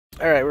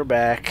Alright, we're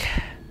back.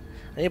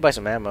 I need to buy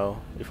some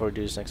ammo before we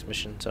do this next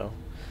mission, so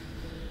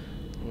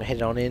I'm gonna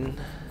head on in.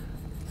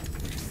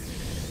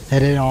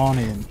 Head it on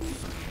in.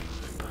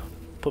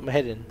 Put my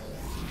head in.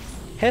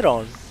 Head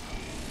on.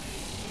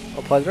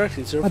 Apply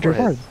directly to the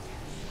forehead.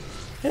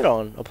 Head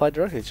on. Apply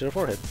directly to the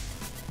forehead.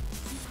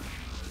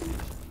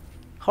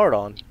 Hard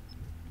on.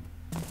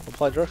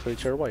 Apply directly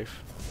to your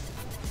wife.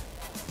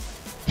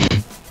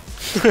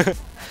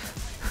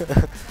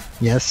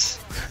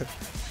 Yes.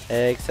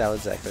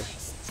 Exactly.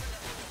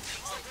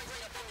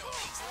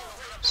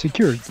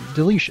 Secure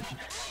deletion.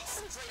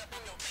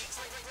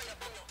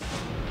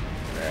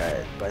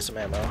 Alright, buy some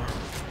ammo.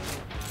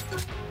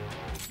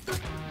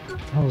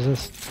 What was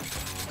this?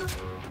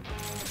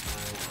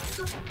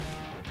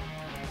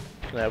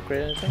 Can I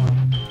upgrade anything?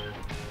 1,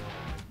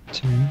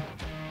 2.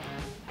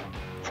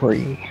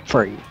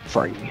 Free.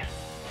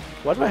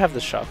 Why do I have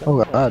this shotgun?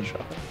 Oh god.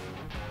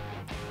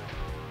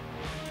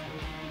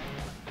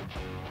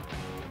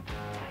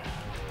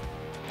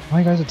 Why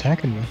are you guys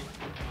attacking me?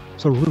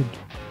 So rude.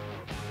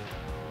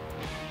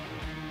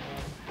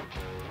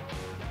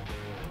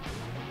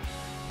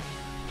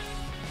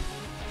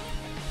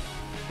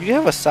 You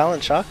have a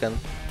silent shotgun.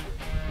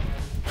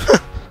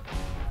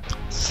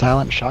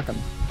 Silent shotgun.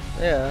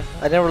 Yeah,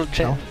 I never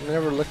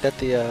looked at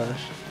the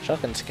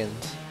shotgun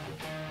skins.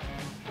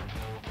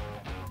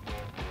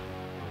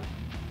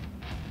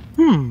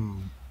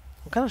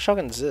 What kind of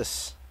shotgun is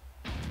this?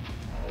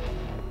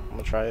 I'm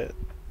gonna try it.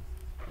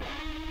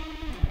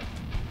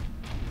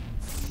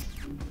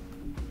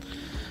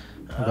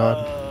 Oh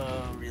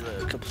god.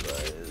 Reload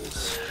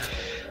supplies.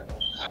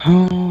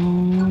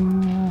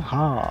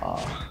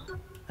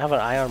 I have an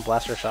ion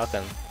blaster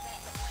shotgun.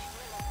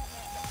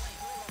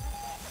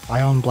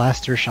 Ion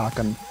blaster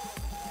shotgun.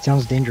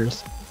 Sounds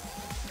dangerous.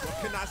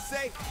 What can I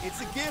say?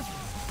 It's a gift.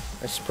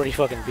 It's pretty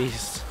fucking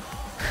beast.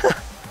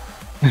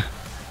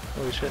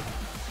 Holy shit.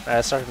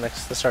 Alright,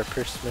 let's start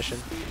Pierce's mission.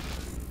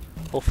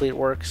 Hopefully it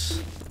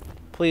works.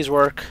 Please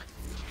work.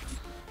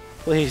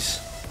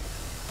 Please.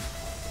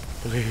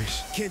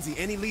 Please. Kenzie,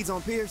 any leads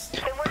on Pierce?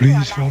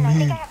 Please for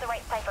me.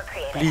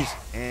 Please.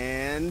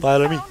 And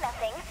Follow me.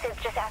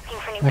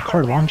 My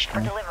card launched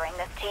me.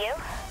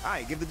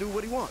 Alright, give the dude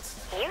what he wants.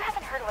 You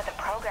haven't heard what the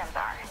programs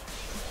are.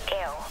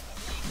 Ew.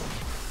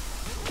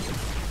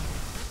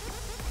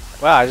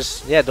 Wow,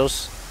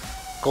 those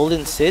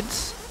golden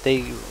SIDS,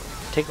 they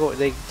take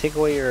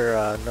away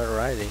your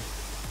notoriety.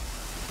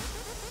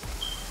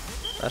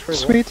 That's pretty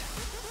sweet.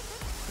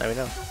 Cool. Now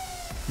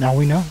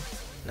we know.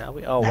 Now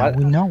we know. Now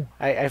we know.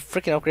 I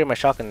freaking upgraded my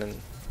shotgun and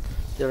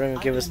they don't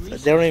even give us.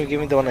 They don't even give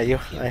me the one I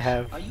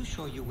have. Are you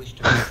sure you wish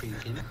to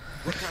retrieve him?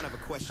 What kind of a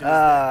question is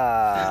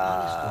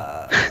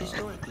that?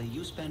 Historically,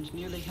 you spend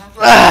nearly half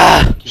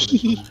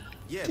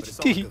Yeah, but it's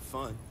all good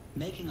fun.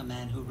 Making a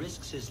man who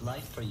risks his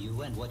life for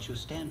you and what you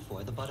stand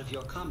for the butt of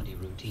your comedy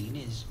routine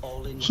is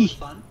all in good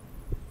fun?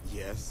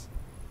 Yes.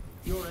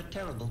 You're a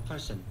terrible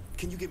person.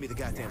 Can you give me the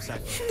goddamn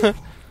shotgun?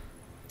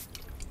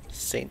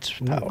 Saint's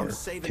power. I'm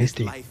saving his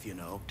Tasty. life, you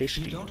know.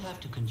 You don't have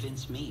to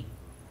convince me.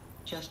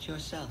 Just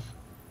yourself.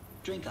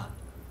 Drink up.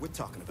 We're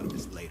talking about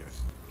this later.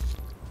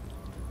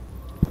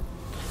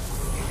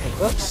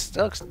 That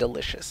looks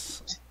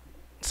delicious.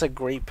 It's a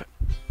grape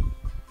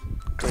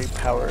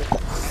powered.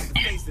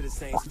 Face to the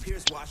Saints,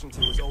 Pierce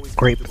Washington was always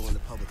Grape. comfortable in the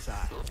public's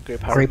eye. Grape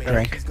powered Grape drink.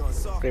 drink. He's gone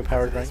soft Grape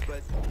powered because of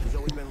drink. this, but he's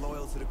always been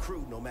loyal to the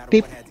crew, no matter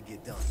Beep. what had to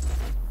get done.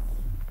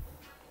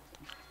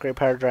 Grape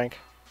powered drink.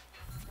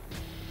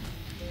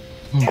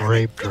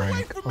 Grape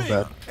drink. Oh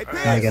god. Hey, Not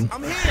Pierce, again.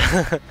 I'm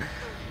here.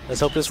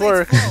 Let's hope this Saints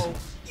works. Pro,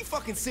 you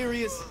fucking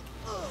serious?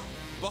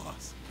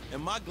 Boss,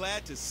 am I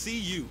glad to see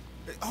you?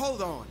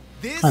 Hold on.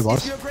 This Hi,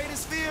 boss. is your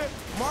greatest fear?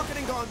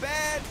 Marketing gone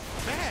bad?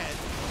 Bad?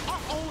 Our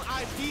own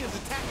IP is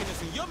attacking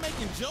us and you're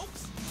making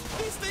jokes?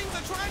 These things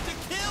are trying to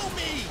kill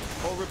me!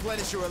 Or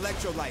replenish your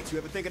electrolytes. You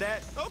ever think of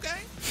that?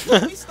 Okay.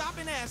 Let me stop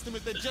and ask them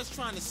if they're just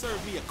trying to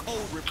serve me a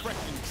cold,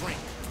 refreshing drink.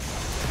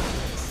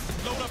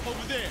 Load up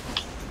over there.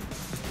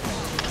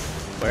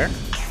 Where?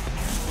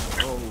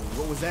 Oh,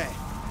 what was that?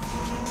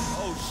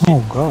 Oh, shit.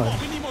 Oh god.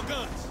 We need more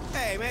guns.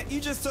 Hey, man,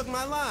 you just took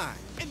my line.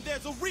 And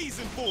there's a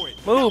reason for it.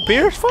 Move,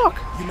 Pierce. Fuck.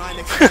 You mind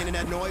explaining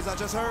that noise I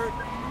just heard?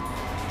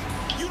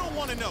 You don't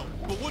want to know,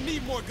 but we'll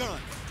need more guns.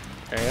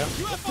 There you go.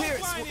 UFO Pierce,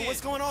 flying in.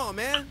 what's going on,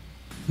 man?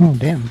 Oh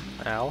damn.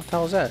 Ow, what the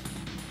hell was that?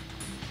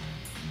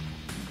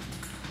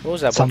 What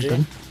was that,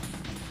 Something.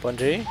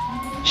 Bungie?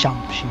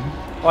 Something.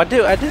 Oh, I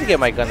did get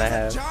my gun I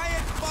have.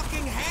 Giant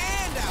fucking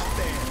hand out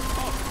there.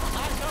 Oh,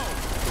 I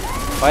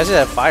know. Why is it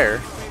at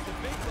fire?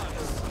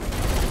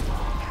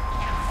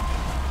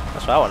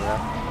 That's what I want to know.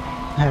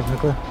 I have no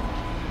clue.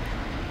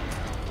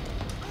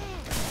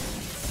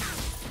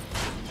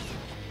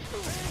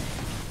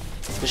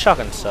 The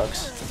shotgun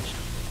sucks.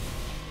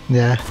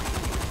 Yeah.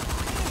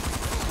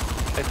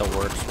 Like the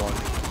worst one.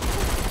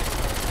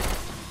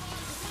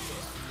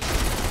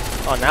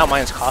 Oh, now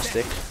mine's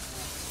caustic.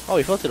 Oh,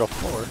 he fell to the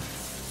floor.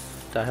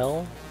 The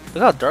hell?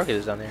 Look how dark it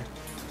is down there.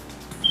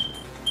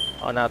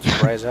 Oh, now it's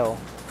bright as hell.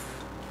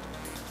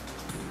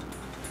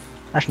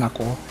 That's not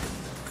cool.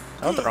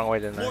 I went the wrong way,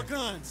 didn't I? More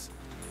guns.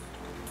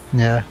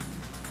 Yeah.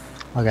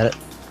 I'll get it.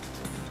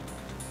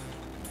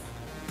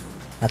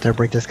 After I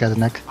break this guy's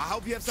neck. I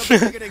hope you have something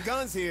bigger than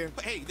guns here.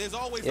 But hey, there's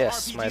always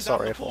Yes, the RPGs my assault out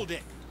on the rifle. pool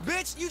deck.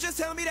 Bitch, you just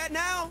telling me that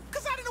now?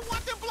 Cause I didn't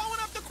want them blowing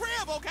up the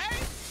crib, okay?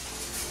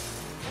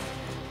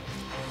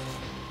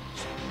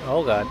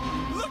 Oh god.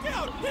 Look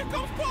out! Here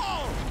comes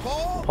Paul!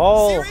 Paul?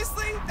 Paul.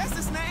 Seriously? That's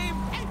his name?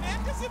 Hey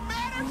man, does it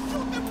matter?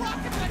 Shoot them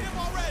rockets at him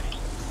already!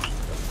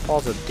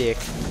 Paul's a dick.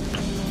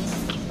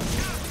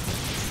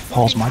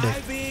 Paul's my dick.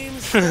 High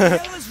beams. What the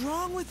hell is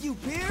wrong with you,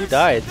 Pierce? Who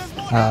died? There's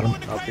more Adam. ammo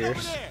in the Oh, crate over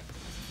Pierce. there.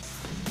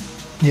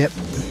 Yep.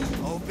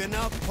 Open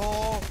up,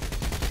 Paul.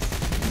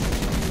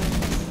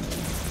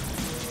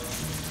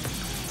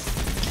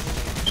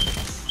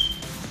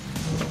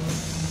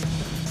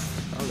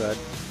 Oh god.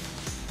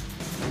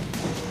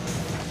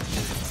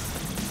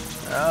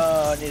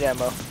 Oh, I need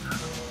ammo.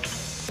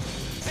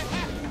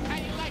 How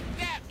you like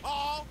that,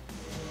 Paul?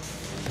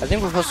 I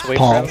think we're supposed to wait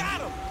Paul. for him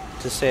Got him.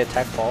 to say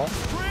attack Paul.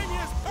 Bring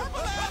his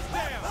purple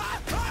touchdown.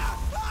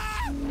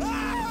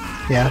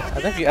 Yeah. I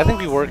think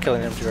we were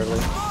killing him too early.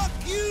 Fuck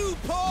you,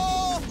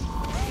 Paul.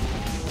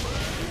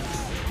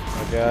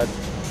 Oh god.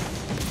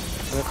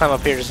 I'm gonna climb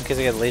up here just in case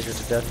I get lasered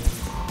to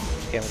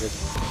death. Okay, I'm good.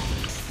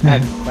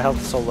 My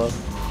health is so low.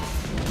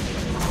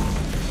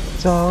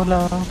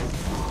 Solo.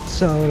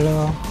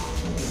 Solo.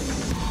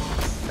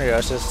 There you go,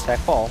 it says attack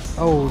Paul.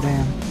 Oh,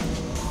 damn.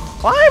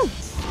 Climb!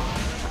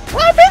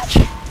 Climb,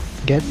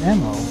 bitch! Get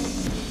ammo.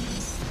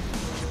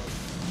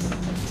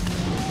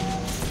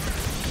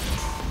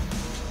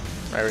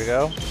 There we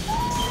go.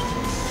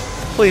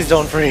 Please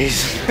don't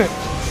freeze.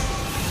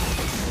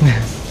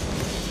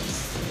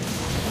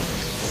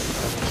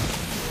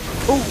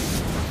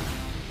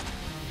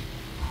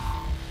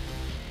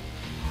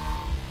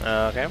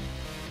 Okay.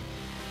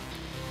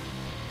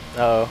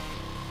 Oh.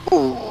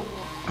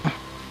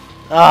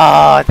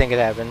 Ah, I think it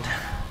happened.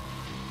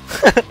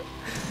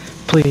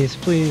 Please,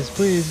 please,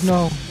 please,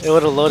 no. It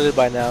would have loaded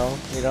by now,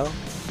 you know?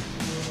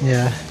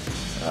 Yeah.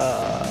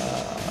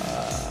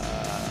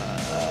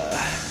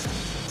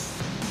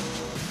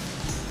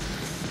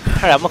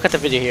 Alright, I'm gonna cut the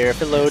video here.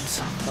 If it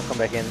loads, I'll come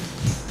back in.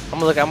 I'm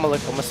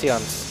gonna see on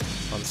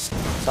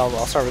so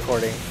I'll start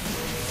recording.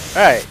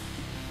 Alright.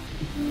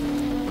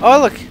 Oh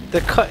look,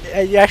 the cut.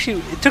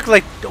 It took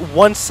like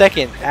 1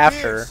 second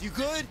after. Pierce, you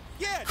good?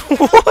 Yeah.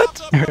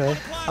 What? Really?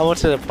 I went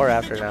to the port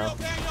after now.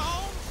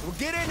 Well,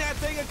 get in that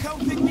thing and come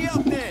pick me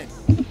up then.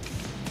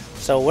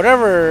 So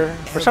whatever,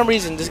 for some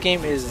reason this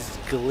game is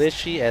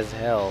glitchy as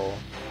hell.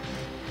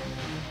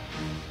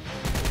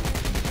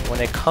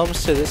 When it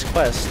comes to this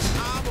quest.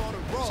 I'm on a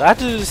roll. So I have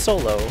to do this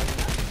solo.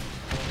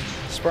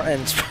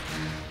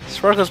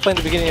 Sparco's playing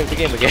the beginning of the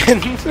game again.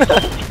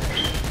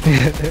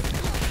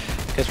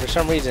 Because for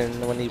some reason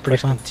when you Pretty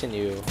press fun.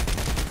 continue.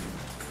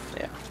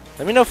 Yeah.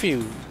 Let me know if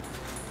you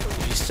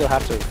still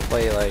have to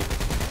play like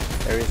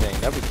everything.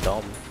 That'd be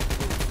dumb.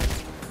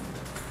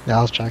 Yeah,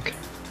 I'll check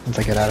once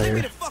I get out of Leave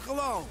me here. the fuck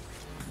alone.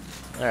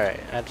 Alright,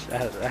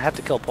 I have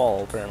to kill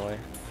Paul apparently.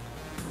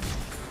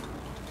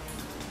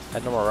 I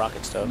had no more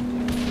rockets though. I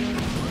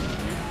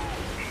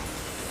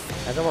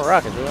had no more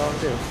rockets, what do I want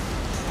to do?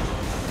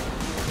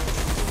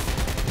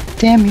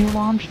 Damn, you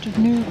launched a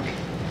nuke.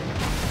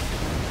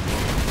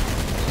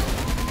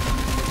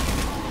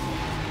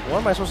 What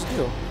am I supposed to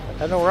do? I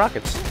have no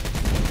rockets.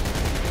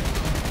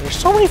 There's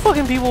so many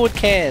fucking people with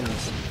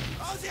cans.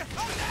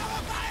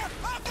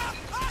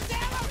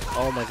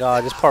 Oh my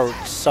god, this part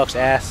sucks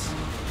ass.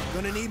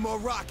 Gonna need more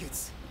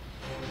rockets.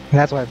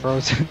 That's why it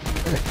froze.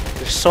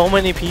 There's so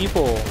many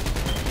people.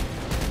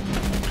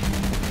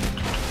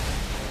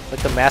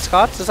 Like the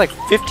mascots, there's like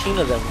 15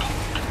 of them.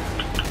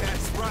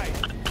 That's right.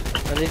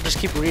 And they just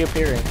keep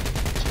reappearing.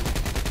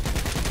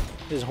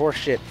 This is horse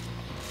shit.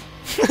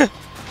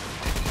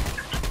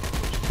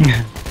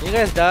 You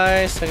guys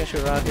die, so I can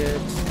shoot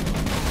rockets.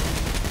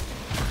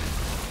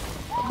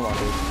 Oh, come on,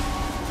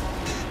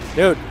 dude.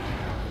 Dude!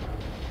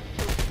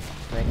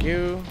 Thank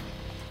you.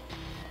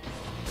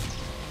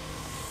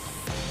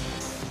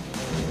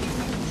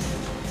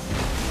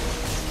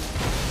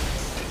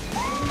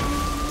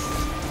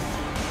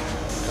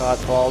 God,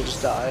 Paul,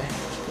 just die.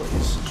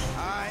 Please.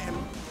 I am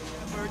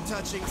never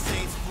touching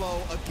Saints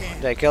Flow again.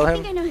 Did I kill I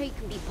think I him? know how you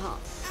can beat Paul.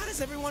 How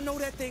does everyone know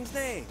that thing's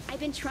name? I've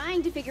been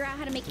trying to figure out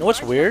how to make You know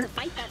what's large weird? enough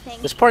to fight that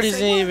thing. This part isn't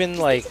Say what? even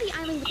Just like, get to the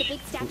island with the big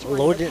statue on it,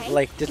 loaded, okay?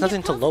 like, there's And get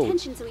nothing to Paul's load.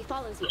 attention so he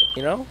follows you.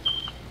 You know?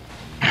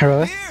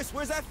 Really? Pierce,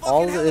 where's that fucking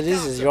All it is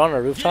helicopter? you're on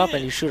a rooftop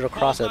and you shoot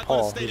across Paul's at not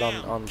gonna Paul, stay who's down.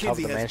 on top of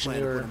Kinsey the has a mansion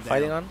plan you to were put him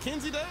fighting down. on.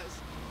 Kinsey does?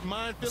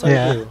 Mind That's filling?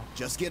 all Yeah. you do.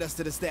 Just get us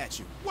to the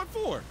statue. What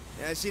for?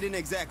 Yeah, she didn't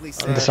exactly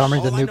say. The summary,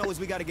 All the I nuke. know is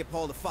we gotta get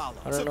Paul to follow.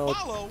 I don't To know.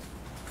 follow?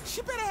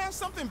 She better have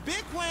something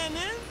big planned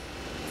then.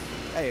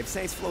 Hey, if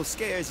Saints Flow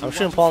scares you, I'm why'd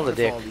shooting you Paul in the front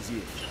dick. for all these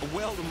years?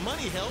 Well, the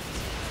money helps.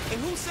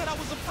 And who said I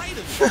was afraid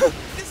of it?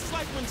 This is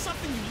like when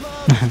something you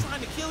love is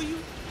trying to kill you.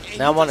 And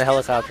Now you I'm on a just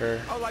can't stop helicopter.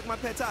 it. Oh, like my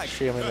pet tiger.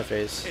 Shoot him in the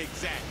face.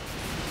 Exactly.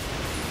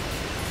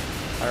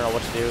 I don't know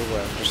what to do,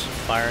 but I'm just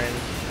firing.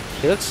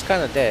 He looks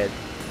kind of dead.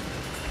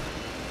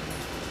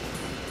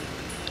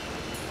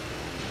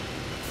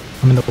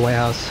 I'm in the White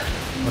House.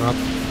 What up?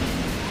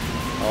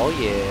 Oh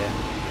yeah.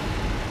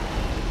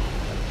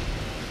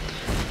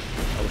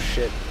 Oh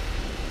shit.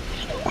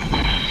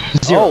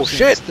 Zero Oh,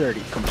 shit!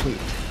 30 complete.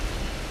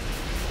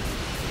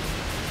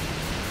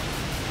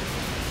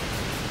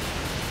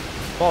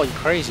 Paul, you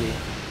crazy.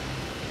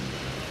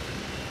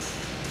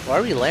 Why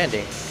are we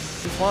landing?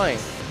 Keep flying.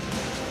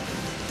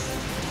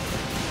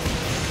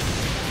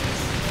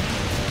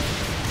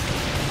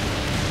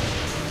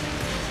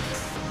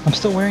 I'm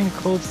still wearing the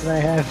clothes that I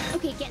have.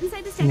 Okay, get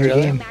inside the In statue your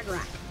and game. bag a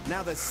rack.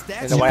 Now the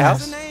statue In the White has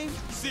House? a name?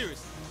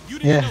 Seriously, you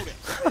didn't Yeah. know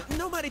that.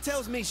 Nobody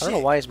tells me shit. I don't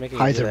know why he's making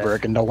you do that.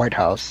 Heisenberg in the White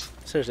House.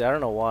 Seriously, I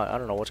don't know why. I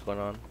don't know what's going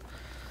on.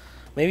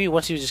 Maybe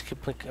once you just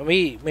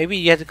maybe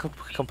you had to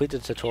complete the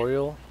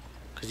tutorial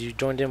because you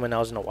joined in when I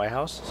was in the White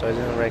House, so I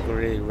didn't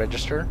really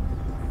register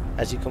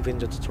as you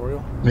completed the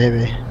tutorial.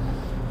 Maybe.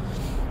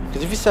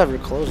 Because if you still have your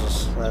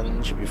clothes, then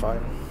you should be fine.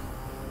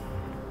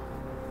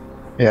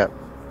 Yeah.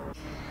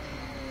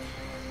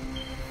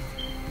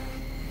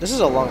 This is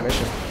a long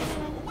mission.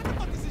 What the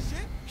fuck is this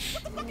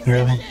shit? What the fuck is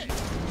Really? this shit?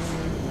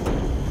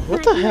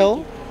 What the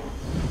hell?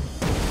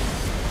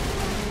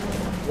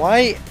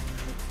 Why?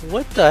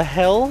 What the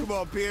hell? Come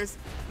on, Pierce.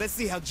 Let's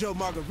see how Joe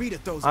Margarita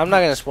throws. I'm not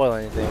gonna spoil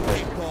anything,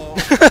 Hey, but Paul,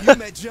 you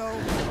met Joe.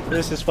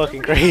 this is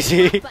fucking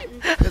crazy. Button.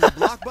 There's a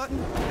block button.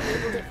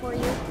 Labeled it for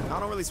you. I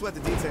don't really sweat the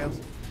details.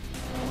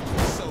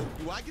 So,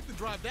 do I get to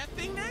drive that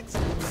thing next?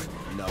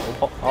 No.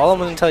 All I'm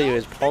gonna tell you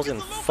is Paul's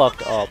getting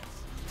fucked up.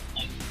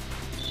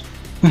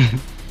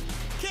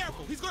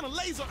 Careful, he's gonna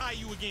laser eye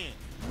you again.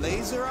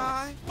 Laser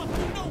eye? Fuck, you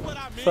know what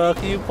I mean.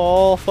 Fuck you,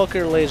 Paul. Fuck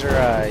your laser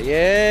eye.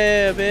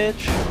 Yeah,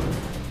 bitch.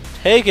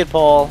 Take it,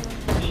 Paul.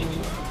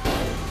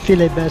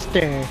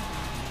 Filibuster.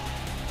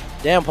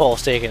 Damn,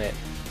 Paul's taking it.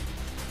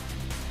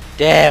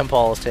 Damn,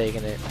 Paul's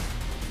taking it.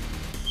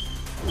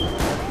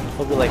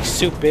 He'll be like,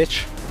 soup,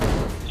 bitch.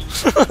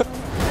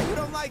 You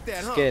don't like that,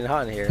 It's huh? getting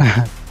hot in here.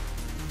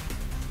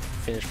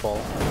 Finish Paul.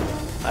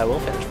 I will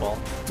finish Paul.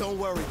 Don't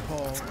worry,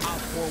 Paul. I'll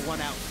pour one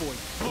out for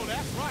you. Oh,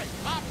 that's right.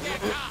 Pop that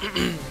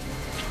guy.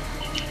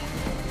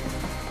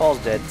 Paul's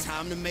dead.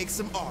 Time to make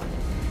some art.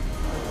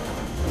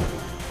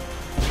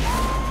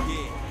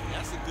 Yeah,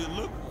 that's a good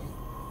look.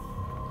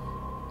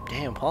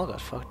 Damn, Paul got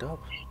fucked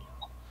up.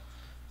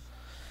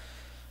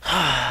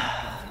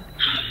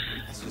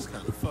 That's just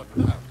kind of fucked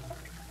up.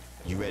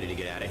 You ready to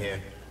get out of here?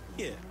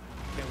 Yeah,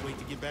 can't wait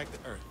to get back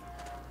to Earth.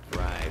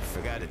 Right,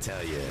 forgot to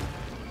tell you.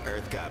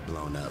 Earth got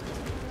blown up.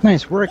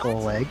 Nice work,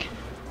 Oleg.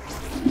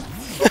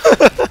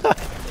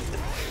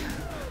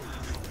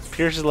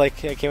 Pierce is like,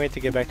 I can't wait to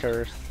get back to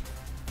Earth.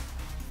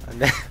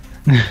 And then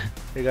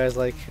you guys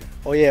like,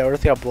 oh yeah,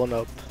 Earth got blown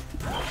up.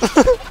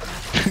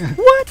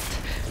 What?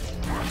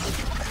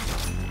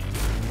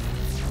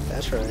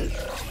 That's right.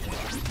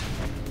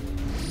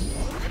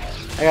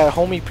 I got a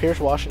homie Pierce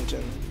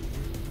Washington.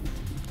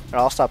 Or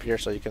I'll stop here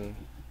so you can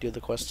do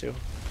the quest too.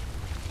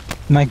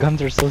 My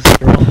guns are so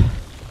strong.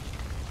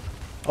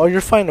 Oh,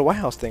 you're fighting the White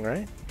House thing,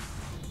 right?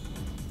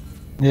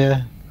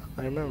 Yeah.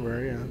 I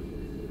remember, yeah.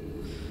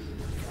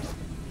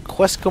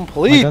 Quest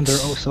complete! My guns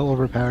are oh so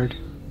overpowered.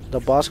 The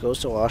boss goes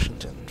to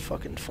Washington.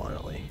 Fucking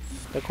finally.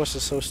 That quest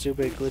is so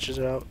stupid, it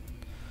glitches out.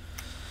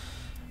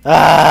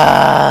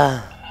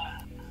 Ah!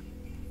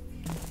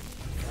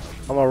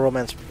 I'm a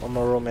romance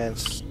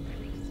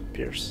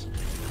Pierce.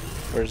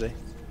 Where is he?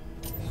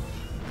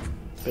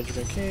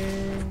 Benjamin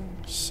King,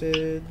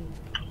 Sid.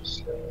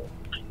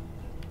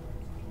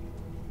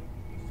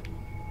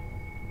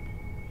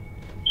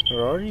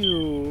 Where are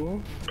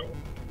you?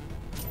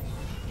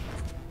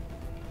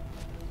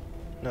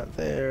 Not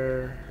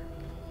there.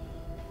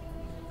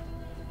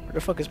 Where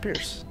the fuck is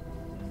Pierce?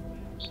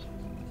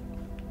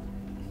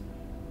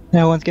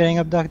 No one's getting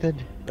abducted.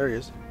 There he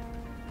is.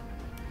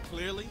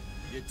 Clearly,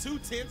 you're too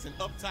tense and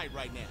uptight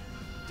right now.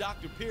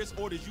 Dr. Pierce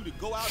orders you to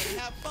go out and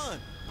have fun,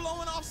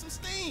 blowing off some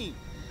steam.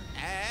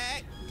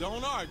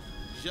 Don't argue,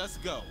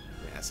 just go.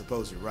 Yeah, I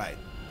suppose you're right.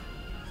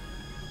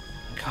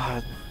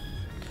 God.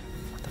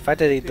 The fact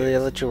that they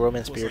let you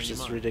romance What's on Pierce your is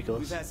mind?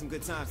 ridiculous. We've had some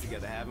good times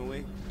together, haven't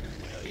we?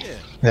 Yeah.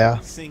 Yeah.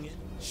 Singing,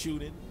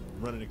 shooting,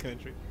 running the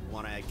country.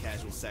 Want to add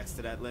casual sex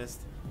to that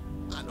list?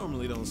 I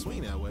normally don't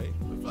swing that way,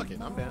 but fuck it,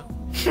 I'm down.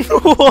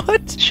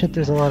 What? Shit,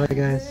 there's a lot of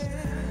guys.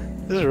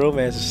 This is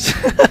romance.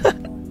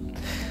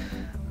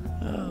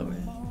 Oh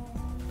man.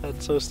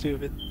 That's so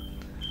stupid.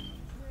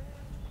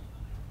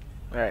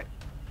 Alright.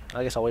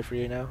 I guess I'll wait for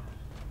you now.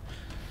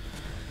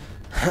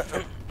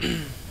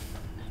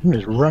 I'm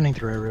just running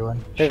through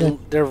everyone.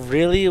 There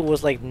really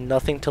was like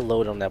nothing to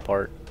load on that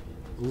part.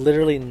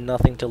 Literally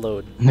nothing to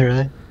load.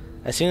 Really?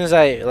 As soon as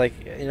I like,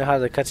 you know how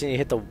the cutscene you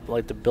hit the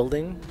the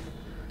building,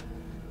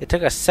 it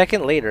took a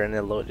second later and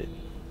it loaded.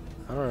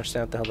 I don't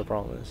understand what the hell the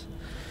problem is.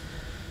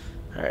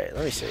 All right,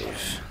 let me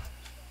save.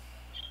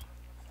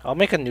 I'll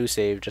make a new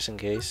save just in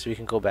case so we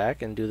can go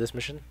back and do this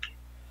mission.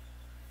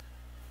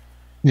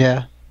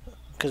 Yeah.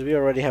 Because we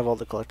already have all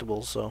the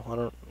collectibles, so I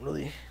don't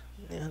really.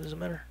 Yeah, it doesn't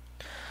matter.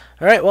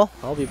 All right, well,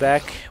 I'll be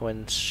back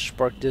when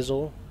Spark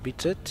Dizzle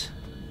beats it.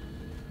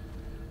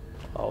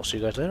 I'll see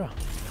you guys later.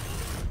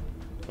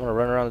 Wanna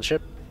run around the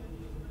ship?